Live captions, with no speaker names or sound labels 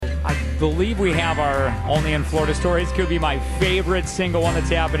believe we have our Only in Florida stories. Could be my favorite single one that's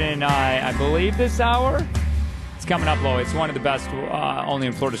happening, I believe, this hour. It's coming up, Lo. It's one of the best Only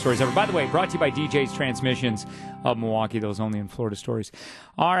in Florida stories ever. By the way, brought to you by DJ's Transmissions of Milwaukee, those Only in Florida stories.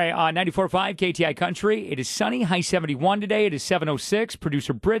 All right, 94.5 KTI Country. It is sunny, high 71 today. It is 7:06.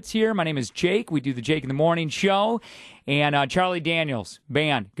 Producer Britt's here. My name is Jake. We do the Jake in the Morning show. And Charlie Daniels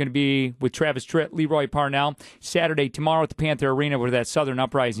Band going to be with Travis Tritt, Leroy Parnell, Saturday, tomorrow at the Panther Arena with that Southern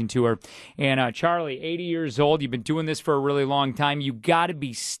Uprising tour. And Charlie, 80 years old. You've been doing this for a really long time. You got to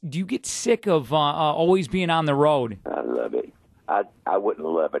be. Do you get sick of always being on the road? I love it. I wouldn't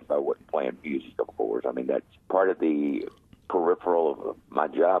love it if I wasn't playing music, of course. I mean, that's part of the peripheral of my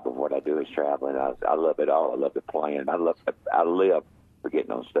job of what I do is traveling. I love it all. I love it playing. I live for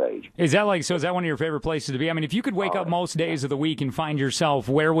getting on stage. Is that one of your favorite places to be? I mean, if you could wake up most days of the week and find yourself,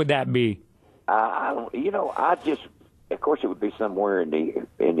 where would that be? Of course, it would be somewhere in the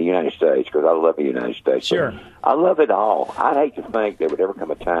United States because I love the United States. Sure. I love it all. I'd hate to think there would ever come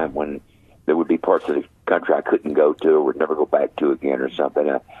a time when there would be parts of the country I couldn't go to or would never go back to again or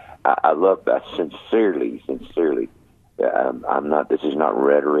something. I love that sincerely. I'm not. This is not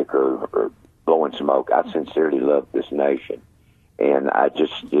rhetoric or blowing smoke. I sincerely love this nation, and I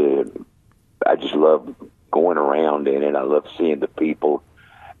just love going around in it. I love seeing the people,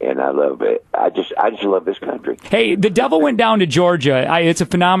 and I love it. I just love this country. Hey, The Devil Went Down to Georgia. It's a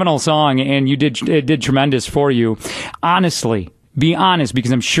phenomenal song, and it did tremendous for you. Honestly, be honest,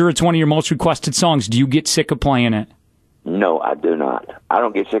 because I'm sure it's one of your most requested songs. Do you get sick of playing it? No, I do not. I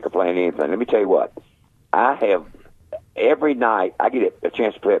don't get sick of playing anything. Let me tell you what. I have every night. I get a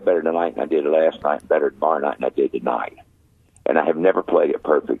chance to play it better tonight than I did last night, better tomorrow night than I did tonight. And I have never played it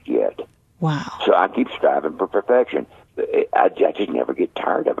perfect yet. Wow. So I keep striving for perfection. I just never get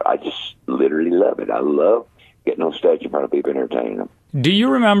tired of it. I just literally love it. I love getting on stage in front of people and entertaining them. Do you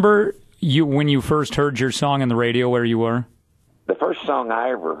remember when you first heard your song on the radio, where you were? The first song I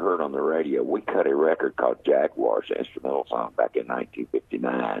ever heard on the radio, we cut a record called Jaguars, an instrumental song back in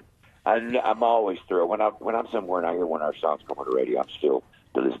 1959. I'm always thrilled. When I'm somewhere and I hear one of our songs come on the radio, I'm still,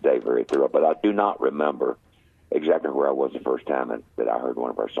 to this day, very thrilled. But I do not remember exactly where I was the first time that I heard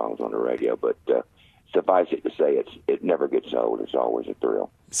one of our songs on the radio. But suffice it to say, it never gets old. It's always a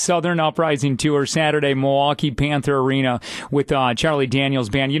thrill. Southern Uprising Tour, Saturday, Milwaukee Panther Arena with Charlie Daniels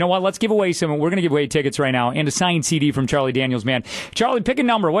Band. You know what? Let's give away some. We're going to give away tickets right now and a signed CD from Charlie Daniels Band. Charlie, pick a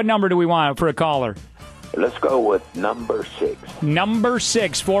number. What number do we want for a caller? Let's go with number 6. Number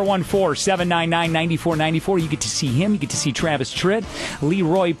 6, 414-799-9494. You get to see him. You get to see Travis Tritt,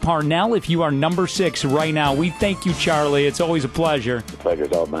 Leroy Parnell. If you are number 6 right now, we thank you, Charlie. It's always a pleasure. The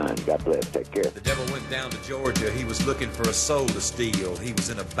pleasure's all mine. God bless. Take care. The devil went down to Georgia. He was looking for a soul to steal. He was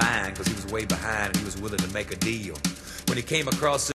in a bind because he was way behind and he was willing to make a deal. When he came across